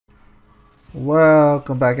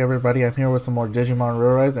Welcome back, everybody. I'm here with some more Digimon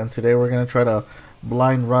ReArise, and today we're gonna try to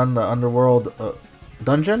blind run the Underworld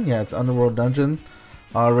dungeon. Yeah, it's Underworld Dungeon.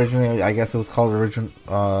 Originally, I guess it was called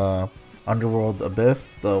Underworld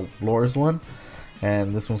Abyss, the floors one,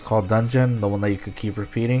 and this one's called Dungeon, the one that you could keep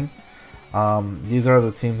repeating. These are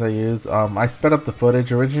the teams I use. I sped up the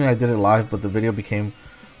footage. Originally, I did it live, but the video became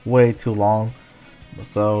way too long,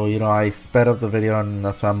 so I sped up the video, and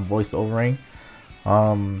that's why I'm voice overing.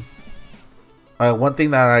 One thing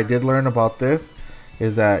that I did learn about this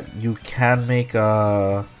is that you can make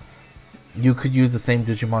you could use the same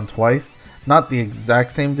Digimon twice. Not the exact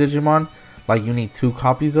same Digimon, like you need two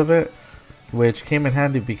copies of it, which came in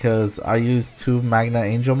handy because I used two Magna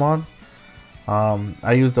Angelmons.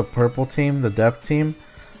 I used the purple team, the dev team.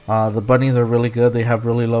 The bunnies are really good, they have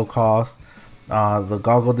really low cost. The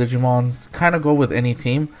goggle Digimons kind of go with any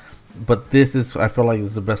team, but I feel like this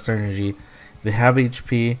is the best synergy. They have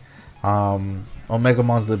HP.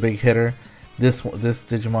 Omegamon's the big hitter. This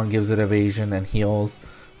Digimon gives it evasion and heals.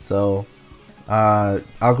 So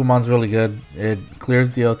Agumon's really good. It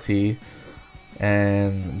clears DLT,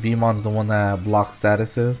 and Vmon's the one that blocks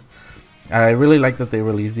statuses. I really like that they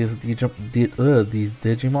released these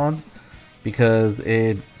Digimons because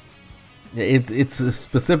it's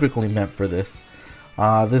specifically meant for this.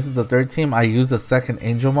 This is the third team. I used the second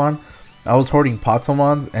Angelmon. I was hoarding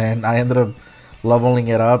Patomons, and I ended up leveling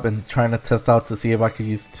it up and trying to test out to see if I could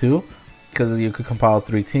use two, because you could compile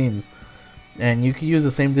 3 teams, and you can use the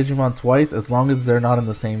same Digimon twice as long as they're not in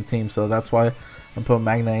the same team. So that's why I put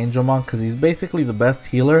Magna Angelmon, because he's basically the best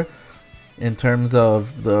healer in terms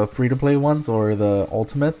of the free-to-play ones or the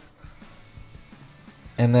ultimates.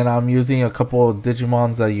 And then I'm using a couple of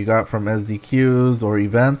Digimons that you got from SDQs or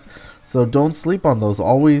events, so don't sleep on those.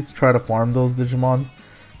 Always try to farm those Digimons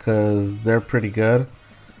because they're pretty good.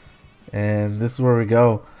 And this is where we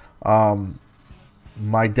go.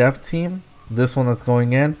 My dev team, this one that's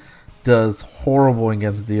going in, does horrible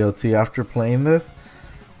against DOT after playing this.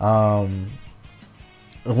 One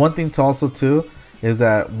thing to also too is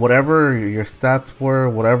that whatever your stats were,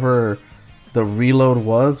 whatever the reload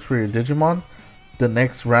was for your Digimons, the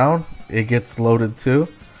next round it gets loaded too.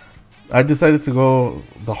 I decided to go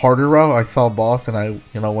the harder route. I saw boss and I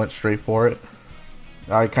went straight for it.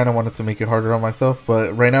 I kind of wanted to make it harder on myself,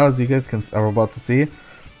 but right now, as you guys are about to see,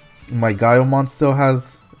 my Gaiomon still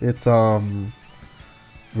has its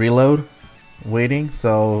reload waiting,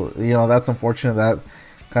 so that's unfortunate. That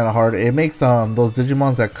kind of hard. It makes those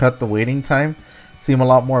Digimons that cut the waiting time seem a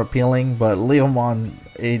lot more appealing, but Leomon,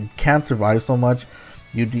 it can't survive so much.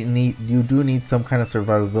 You do need some kind of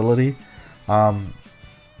survivability.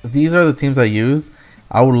 These are the teams I use.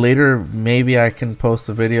 I will later, maybe I can post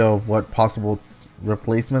a video of what possible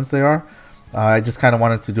replacements they are. I just kind of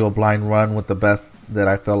wanted to do a blind run with the best that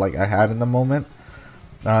I felt like I had in the moment.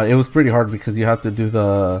 It was pretty hard because you have to do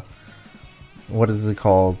the, what is it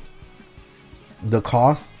called, the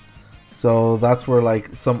cost. So that's where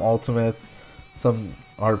like some ultimates, some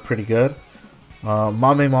are pretty good.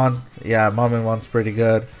 Mamemon, yeah, Mamemon's pretty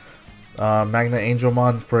good. Magna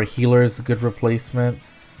Angelmon for a healer is a good replacement.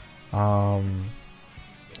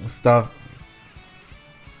 Stuff.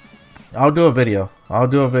 I'll do a video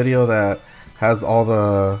that has all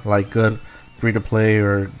the like good free to play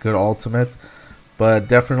or good ultimates, but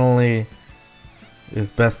definitely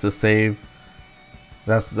it's best to save.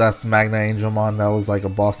 That's Magna Angelmon. That was like a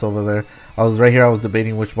boss over there. I was right here, I was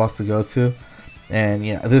debating which boss to go to, and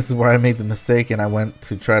yeah, this is where I made the mistake, and I went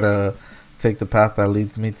to try to take the path that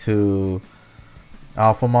leads me to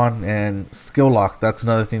Alphamon. And skill lock, that's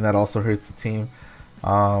another thing that also hurts the team.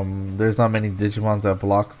 There's not many Digimons that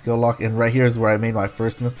block skill lock, and right here is where I made my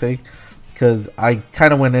first mistake, because I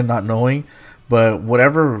kind of went in not knowing. But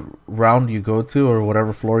whatever round you go to or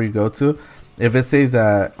whatever floor you go to, if it says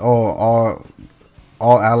that all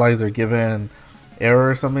allies are given error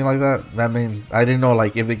or something like that, that means I didn't know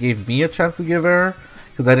like if it gave me a chance to give error,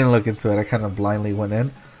 because I didn't look into it. I kind of blindly went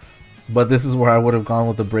in. But this is where I would have gone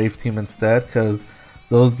with the brave team instead, because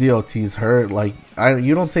those DLTs hurt. Like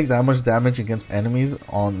you don't take that much damage against enemies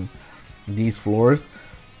on these floors,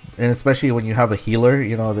 and especially when you have a healer,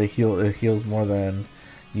 it heals more than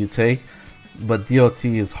you take. But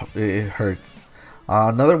DLT it hurts.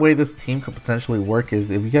 Another way this team could potentially work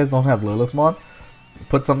is if you guys don't have Lilithmon,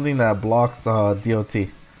 put something that blocks DLT.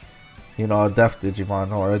 A Deaf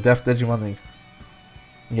Digimon or a Deaf Digimon.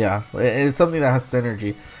 Yeah, it's something that has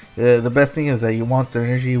synergy. The best thing is that you want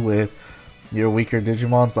synergy with your weaker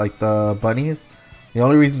Digimons like the bunnies. The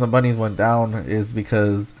only reason the bunnies went down is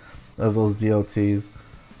because of those DLTs.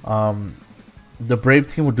 The brave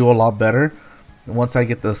team would do a lot better once I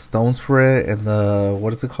get the stones for it and the,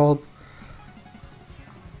 what is it called?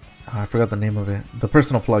 I forgot the name of it. The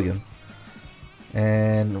personal plugins.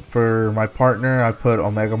 And for my partner, I put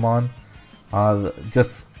Omegamon.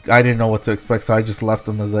 Just I didn't know what to expect, so I just left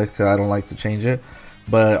him as like, I don't like to change it.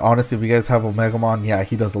 But honestly, if you guys have Omegamon, yeah,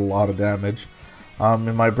 he does a lot of damage.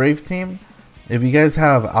 In my Brave team, if you guys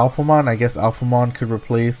have Alphamon, I guess Alphamon could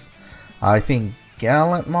replace. I think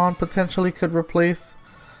Gallantmon potentially could replace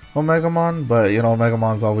Omegamon, but you know,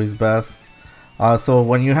 Omegamon's always best. So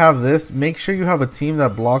when you have this, make sure you have a team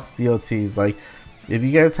that blocks DOTs. Like, if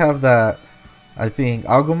you guys have that, I think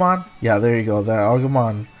Agumon, yeah, there you go. That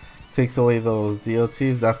Agumon takes away those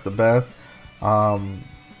DOTs. That's the best.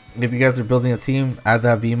 If you guys are building a team, add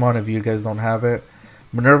that Vmon if you guys don't have it.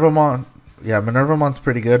 Minervamon, yeah, Minervamon's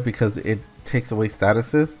pretty good because it takes away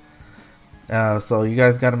statuses. So you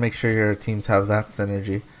guys got to make sure your teams have that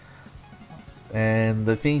synergy. And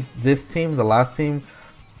the thing, this team, the last team,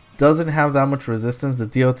 doesn't have that much resistance. The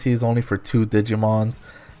DOT is only for 2 Digimons,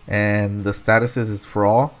 and the statuses is for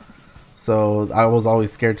all. So I was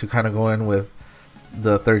always scared to kind of go in with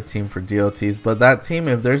the third team for DOTs. But that team,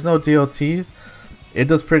 if there's no DOTs, it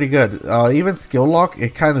does pretty good. Even skill lock,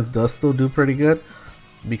 it kind of does still do pretty good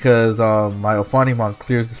because my Ophanimon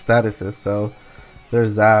clears the statuses. So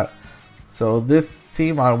there's that. So this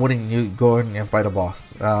team, I wouldn't go in and fight a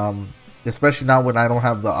boss, especially not when I don't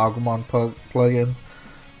have the Agumon plugins.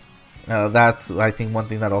 That's, I think, one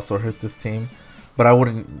thing that also hurt this team. But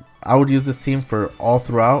I would use this team for all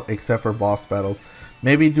throughout except for boss battles.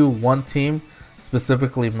 Maybe do one team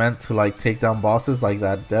specifically meant to like take down bosses, like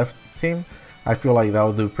that Death team. I feel like that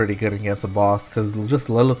would do pretty good against a boss because just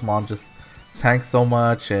Lilithmon just tanks so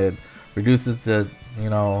much. It reduces the, you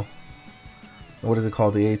know, what is it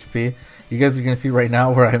called, the HP. You guys are gonna see right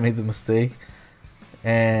now where I made the mistake.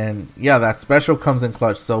 And yeah, that special comes in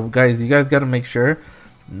clutch. So guys, you guys got to make sure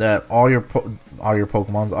that all your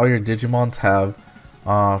Pokemons, all your Digimons have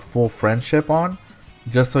full friendship on,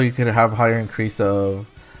 just so you can have higher increase of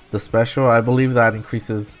the special. I believe that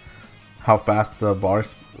increases how fast the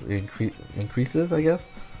bars increases, I guess.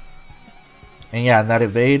 And yeah, and that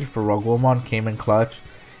evade for Rogulmon came in clutch.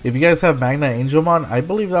 If you guys have Magna Angelmon, I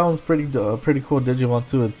believe that one's pretty cool Digimon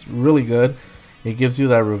too. It's really good. It gives you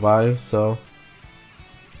that revive, so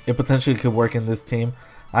it potentially could work in this team.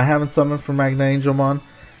 I haven't summoned for Magna Angelmon.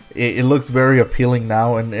 It looks very appealing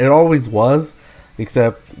now, and it always was,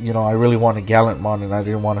 except, you know, I really wanted Gallantmon, and I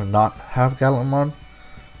didn't want to not have Gallantmon.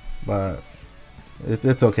 But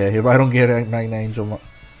it's okay. If I don't get Magna Angelmon,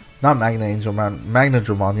 not Magna Angelmon, Magna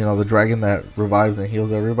Dramon, you know, the dragon that revives and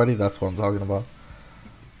heals everybody, that's what I'm talking about.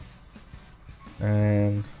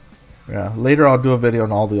 And yeah, later I'll do a video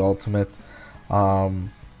on all the ultimates.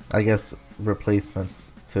 I guess replacements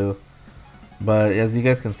too. But as you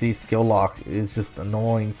guys can see, skill lock is just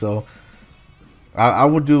annoying. So I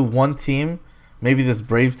would do one team, maybe this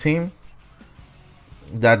Brave team,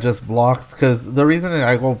 that just blocks. Because the reason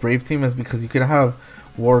I go Brave team is because you can have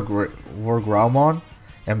War Growlmon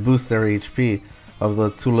and boost their HP of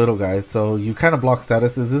the 2 little guys. So you kind of block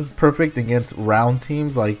statuses. This is perfect against round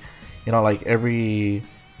teams, like, you know, like every,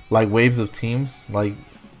 like waves of teams, like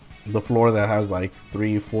the floor that has like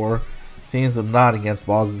 3-4 teams. I'm not against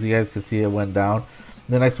bosses. You guys can see it went down.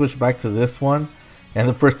 Then I switched back to this one, and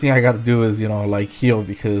the first thing I got to do is, you know, like heal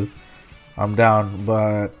because I'm down.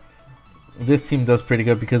 But this team does pretty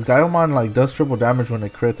good because Gaiomon like does triple damage when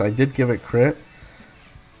it crits. I did give it crit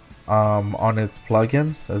on its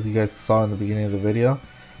plugins, as you guys saw in the beginning of the video.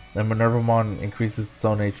 And Minervamon increases its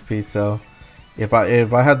own HP. So if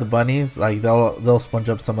I had the bunnies, like they'll sponge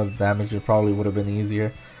up some of the damage. It probably would have been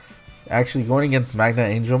easier. Actually, going against Magna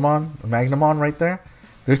Angelmon, Magnamon right there,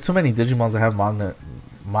 there's too many Digimons that have Magna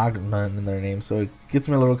in their name, so it gets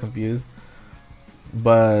me a little confused.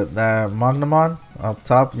 But that Magnamon up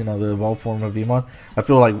top, you know, the evolved form of Vmon, I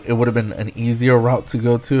feel like it would have been an easier route to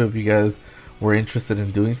go to if you guys were interested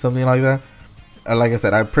in doing something like that. Like I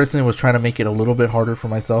said, I personally was trying to make it a little bit harder for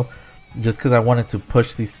myself, just because I wanted to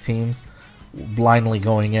push these teams blindly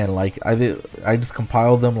going in. Like I just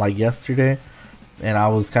compiled them like yesterday, and I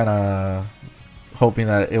was kind of hoping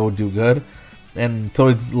that it would do good. And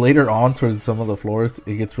towards later on, towards some of the floors,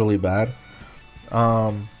 it gets really bad.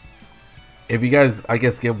 If you guys, I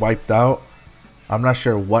guess, get wiped out, I'm not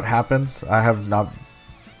sure what happens. I have not.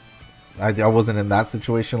 I wasn't in that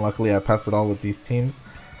situation. Luckily, I passed it all with these teams.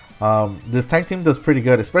 This tank team does pretty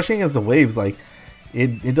good, especially against the waves. Like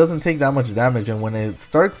it doesn't take that much damage, and when it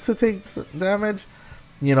starts to take damage,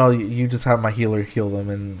 you know, you just have my healer heal them,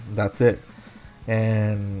 and that's it.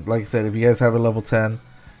 And like I said, if you guys have a level 10,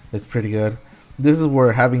 it's pretty good. This is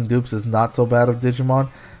where having dupes is not so bad of Digimon.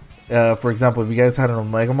 For example, if you guys had an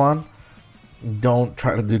Omegamon, don't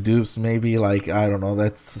try to do dupes. Maybe like I don't know.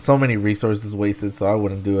 That's so many resources wasted, so I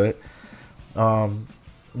wouldn't do it. Um,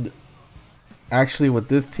 Actually, with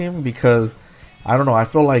this team, because I don't know, I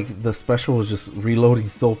feel like the special was just reloading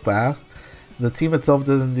so fast. The team itself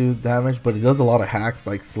doesn't do damage, but it does a lot of hacks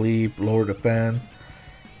like sleep, lower defense,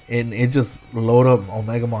 and it just load up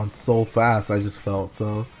Omegamon so fast. I just felt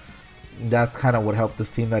so. That's kind of what helped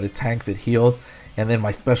this team, that it tanks, it heals, and then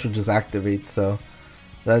my special just activates. So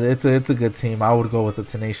that it's a good team. I would go with the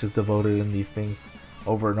Tenacious Devoted in these things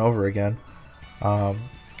over and over again.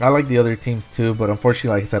 I like the other teams too, but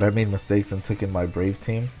unfortunately, like I said, I made mistakes and took in my Brave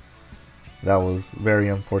team. That was very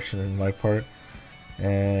unfortunate in my part.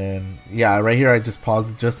 And yeah, right here I just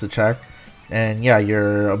paused just to check. And yeah,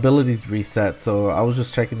 your abilities reset. So I was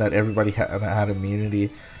just checking that everybody had immunity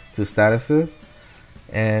to statuses.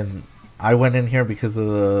 And I went in here because of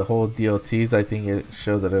the whole DOTs. I think it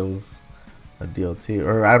showed that it was a DOT.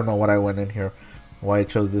 Or I don't know what I went in here, why I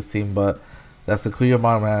chose this team. But that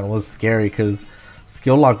Sakuyamon, man, was scary because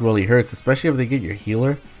skill lock really hurts, especially if they get your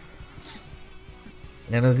healer.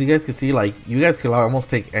 And as you guys can see, like, you guys can almost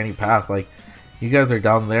take any path. Like, you guys are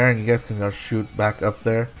down there and you guys can go shoot back up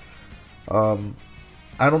there. I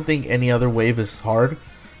don't think any other wave is hard.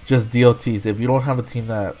 Just DOTs. If you don't have a team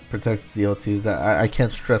that protects DOTs, I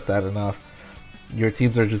can't stress that enough. Your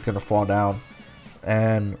teams are just going to fall down.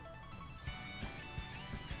 And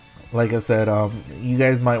like I said, you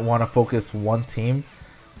guys might want to focus one team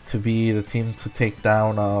to be the team to take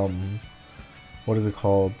down, what is it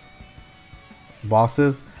called?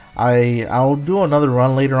 Bosses. I'll do another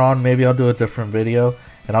run later on. Maybe I'll do a different video,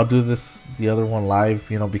 and I'll do the other one live,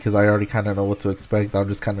 you know, because I already kind of know what to expect. I'll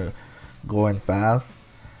just kind of go in fast.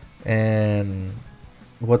 And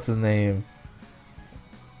what's his name?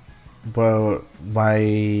 But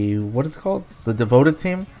what is it called? The Devoted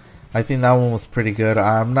team. I think that one was pretty good.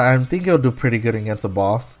 I think it'll do pretty good against a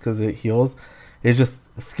boss because it heals. It's just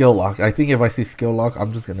skill lock. I think if I see skill lock,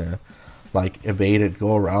 I'm just gonna like evade it,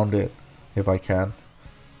 go around it if I can.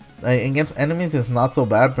 Against enemies, it's not so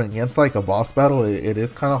bad, but against like a boss battle, it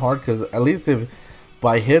is kind of hard because at least if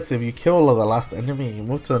by hits, if you kill the last enemy, you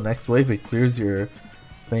move to the next wave, it clears your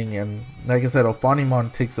thing. And like I said,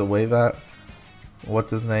 Ophanimon takes away that. What's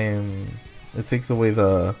his name? It takes away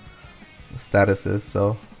the statuses,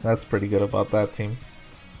 so that's pretty good about that team.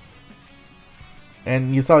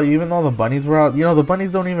 And you saw, even though the bunnies were out, you know, the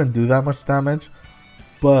bunnies don't even do that much damage.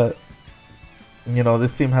 But, you know,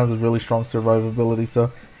 this team has a really strong survivability.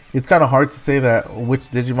 So, it's kind of hard to say that which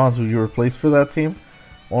Digimons would you replace for that team.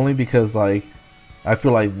 Only because, like, I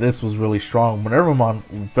feel like this was really strong.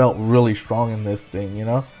 Minervamon felt really strong in this thing, you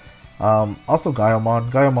know. Also,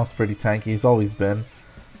 Gaiomon. Gaiomon's pretty tanky. He's always been.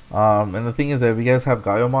 And the thing is that if you guys have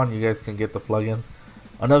Gaiomon, you guys can get the plugins.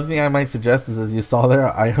 Another thing I might suggest is, as you saw there,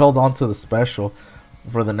 I held on to the special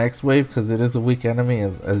for the next wave because it is a weak enemy.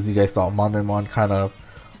 As you guys saw, Mamemon kind of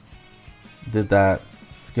did that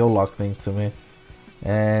skill lock thing to me.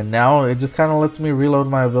 And now it just kind of lets me reload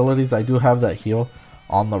my abilities. I do have that heal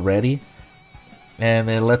on the ready. And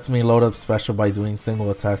it lets me load up special by doing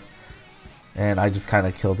single attacks. And I just kind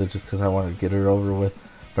of killed it just because I wanted to get it over with.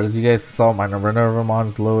 But as you guys saw, my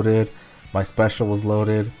Minervamon's loaded. My special was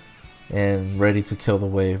loaded. And ready to kill the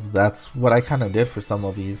wave. That's what I kind of did for some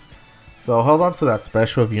of these. So hold on to that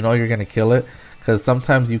special if you know you're going to kill it. Because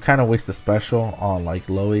sometimes you kind of waste the special on like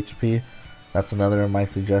low HP. That's another of my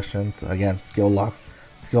suggestions. Again, skill lock.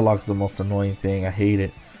 Skill lock is the most annoying thing. I hate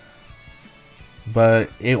it. But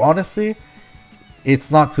honestly,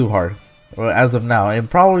 it's not too hard. As of now. It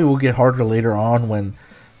probably will get harder later on when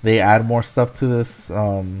they add more stuff to this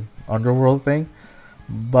Underworld thing.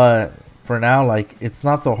 But for now, like, it's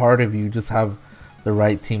not so hard if you just have the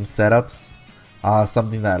right team setups.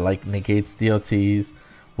 Something that like negates DOTs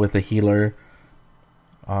with a healer,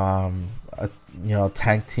 you know,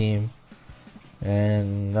 tank team,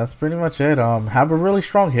 and that's pretty much it. Have a really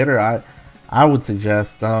strong hitter. I would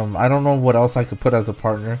suggest. I don't know what else I could put as a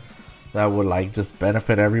partner that would like just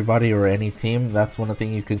benefit everybody or any team. That's one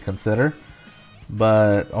thing you can consider.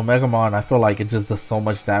 But Omegamon, I feel like it just does so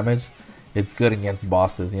much damage. It's good against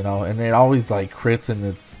bosses, you know, and it always like crits in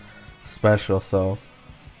its special, so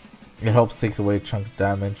it helps take away chunk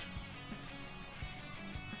damage.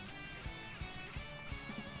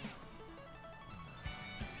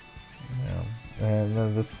 Yeah,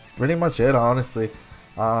 and that's pretty much it, honestly.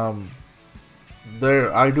 I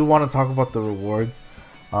do want to talk about the rewards.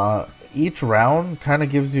 Each round kind of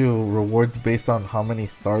gives you rewards based on how many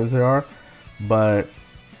stars there are, but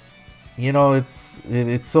you know, it's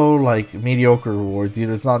so like mediocre rewards.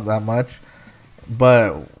 It's not that much.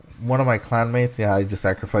 But one of my clanmates, yeah, I just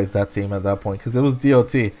sacrificed that team at that point because it was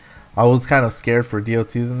DOT. I was kind of scared for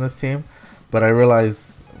DOTs in this team, but I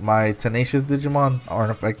realized my tenacious Digimons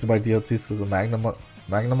aren't affected by DOTs because of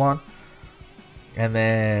Magnamon. And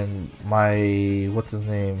then my, what's his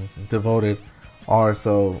name, Devoted are,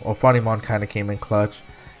 so Ophanimon kind of came in clutch.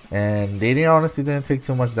 And they honestly didn't take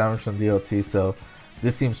too much damage from DOT, so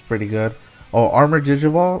this seems pretty good. Oh, Armored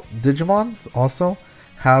Digimons also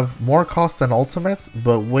have more cost than Ultimates,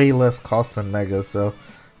 but way less cost than Megas, so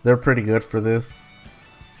they're pretty good for this.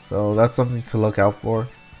 So that's something to look out for.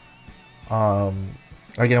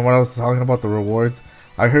 Again, what I was talking about the rewards,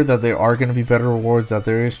 I heard that there are going to be better rewards, that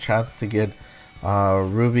there is chance to get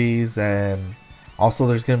rubies, and also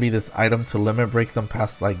there's going to be this item to limit break them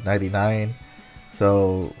past like 99.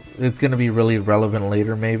 So it's going to be really relevant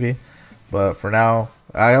later maybe, but for now,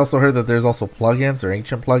 I also heard that there's also plugins or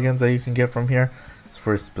ancient plugins that you can get from here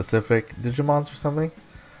for specific Digimons or something.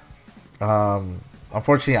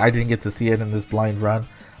 Unfortunately, I didn't get to see it in this blind run.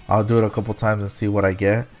 I'll do it a couple times and see what I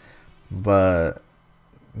get, but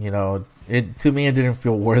you know, to me it didn't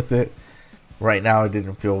feel worth it. Right now it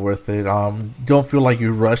didn't feel worth it. Don't feel like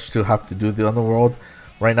you rush to have to do the Underworld.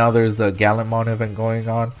 Right now there's a Gallantmon event going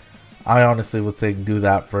on. I honestly would say do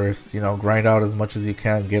that first. You know, grind out as much as you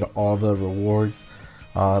can, get all the rewards,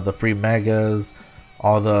 the free megas,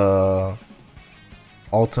 all the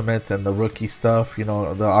ultimates and the rookie stuff. You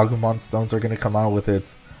know, the Agumon stones are gonna come out with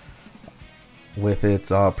its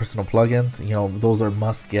personal plugins. You know, those are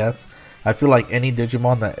must gets. I feel like any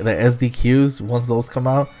Digimon that the SDQs, once those come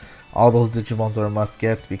out, all those Digimons are must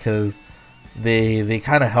gets because they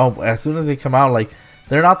kind of help as soon as they come out. Like,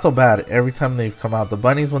 they're not so bad every time they've come out. The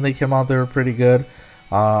bunnies, when they came out, they were pretty good.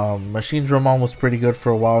 Machine Dramon was pretty good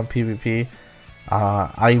for a while in PvP.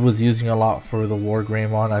 I was using a lot for the War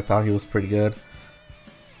Greymon. I thought he was pretty good.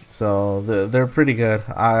 So they're pretty good.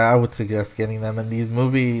 I would suggest getting them. And these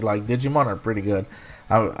movie like Digimon are pretty good.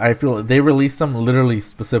 I feel they released them literally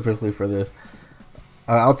specifically for this.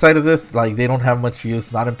 Outside of this, like, they don't have much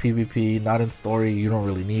use. Not in PvP, not in story. You don't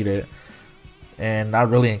really need it. And not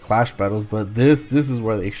really in clash battles, but this is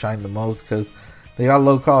where they shine the most because they got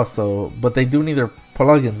low cost. So, but they do need their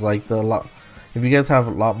plugins, like if you guys have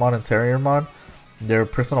Lotmon and Terriermon, their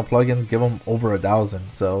personal plugins give them over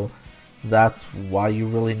 1,000. So that's why you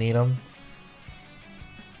really need them.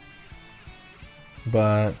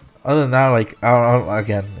 But other than that, like,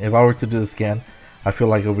 again, if I were to do this again, I feel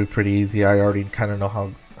like it would be pretty easy. I already kind of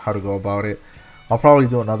know how to go about it. I'll probably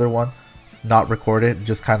do another one. Not record it,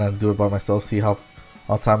 just kind of do it by myself, see how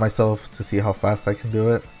I'll time myself to see how fast I can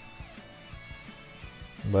do it.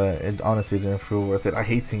 But it honestly didn't feel worth it. I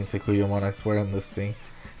hate seeing Sakuyamon, I swear, in this thing.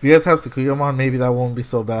 If you guys have Sakuyamon, maybe that won't be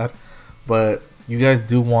so bad, but you guys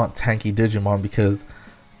do want tanky Digimon because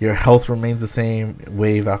your health remains the same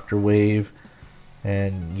wave after wave,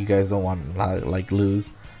 and you guys don't want like lose.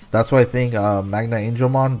 That's why I think Magna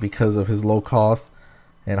Angelmon, because of his low cost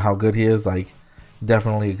and how good he is, like,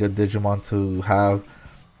 definitely a good Digimon to have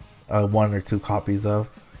 1 or 2 copies of,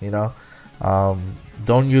 you know.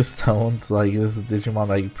 Don't use stones. Like, this is a Digimon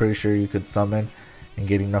that you're pretty sure you could summon and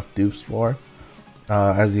get enough dupes for.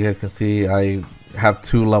 As you guys can see, I have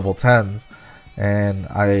 2 level 10s, and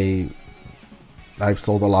I've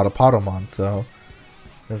sold a lot of Potomon, so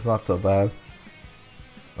it's not so bad.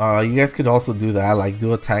 You guys could also do that, like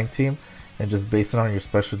do a tank team and just base it on your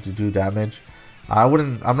special to do damage.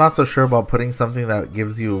 I'm not so sure about putting something that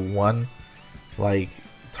gives you one, like,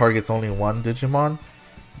 targets only one Digimon,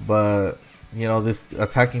 but you know, this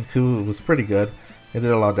attacking 2 was pretty good. It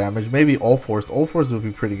did a lot of damage. Maybe Ulforce would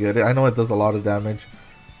be pretty good. I know it does a lot of damage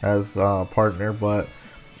as a partner, but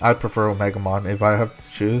I'd prefer Omegamon. If I have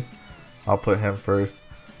to choose, I'll put him first.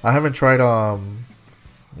 I haven't tried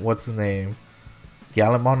what's his name,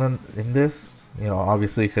 Gallantmon in this, you know,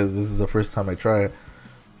 obviously because this is the first time I try it.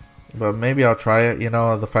 But maybe I'll try it. You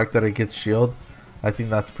know, the fact that it gets shield, I think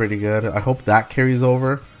that's pretty good. I hope that carries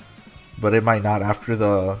over, but it might not after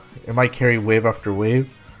it might carry wave after wave,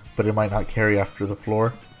 but it might not carry after the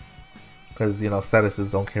floor, because, you know, statuses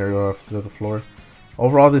don't carry after the floor.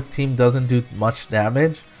 Overall, this team doesn't do much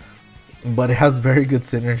damage, but it has very good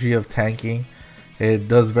synergy of tanking. It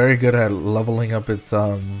does very good at leveling up its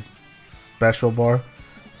special bar,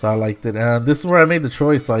 so I liked it. And this is where I made the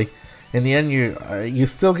choice. Like, in the end, you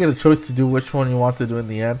still get a choice to do which one you want to do in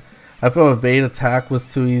the end. I felt evade attack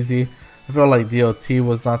was too easy. I felt like DOT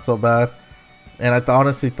was not so bad, and I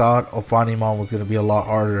honestly thought Ophanimon was going to be a lot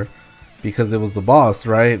harder because it was the boss,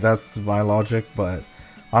 right? That's my logic. But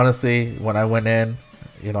honestly, when I went in,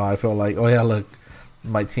 you know, I felt like, oh yeah, look,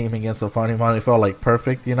 my team against Ophanimon, it felt like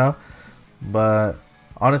perfect, you know. But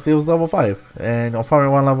honestly, it was level 5, and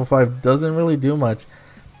Ophanimon level 5 doesn't really do much.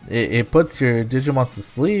 It puts your Digimons to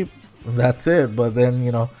sleep, that's it. But then,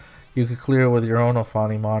 you know, you could clear it with your own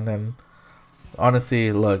Ophanimon. And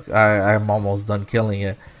honestly, look, I'm almost done killing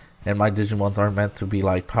it. And my Digimons aren't meant to be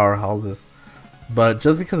like powerhouses. But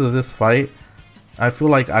just because of this fight, I feel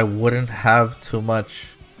like I wouldn't have too much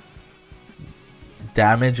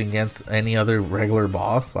damage against any other regular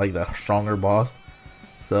boss, like the stronger boss.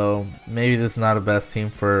 So maybe this is not a best team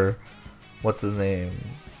for, what's his name,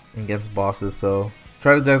 against bosses. So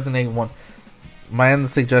try to designate one. My end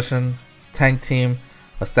suggestion: tank team,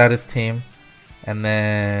 a status team, and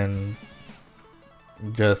then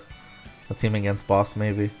just a team against boss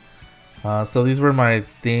maybe. So these were my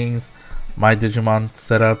things, my Digimon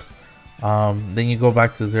setups. Then you go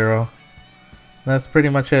back to 0. That's pretty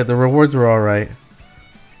much it. The rewards were alright.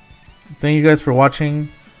 Thank you guys for watching.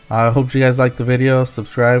 I hope you guys liked the video.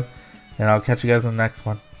 Subscribe, and I'll catch you guys in the next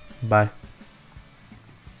one. Bye.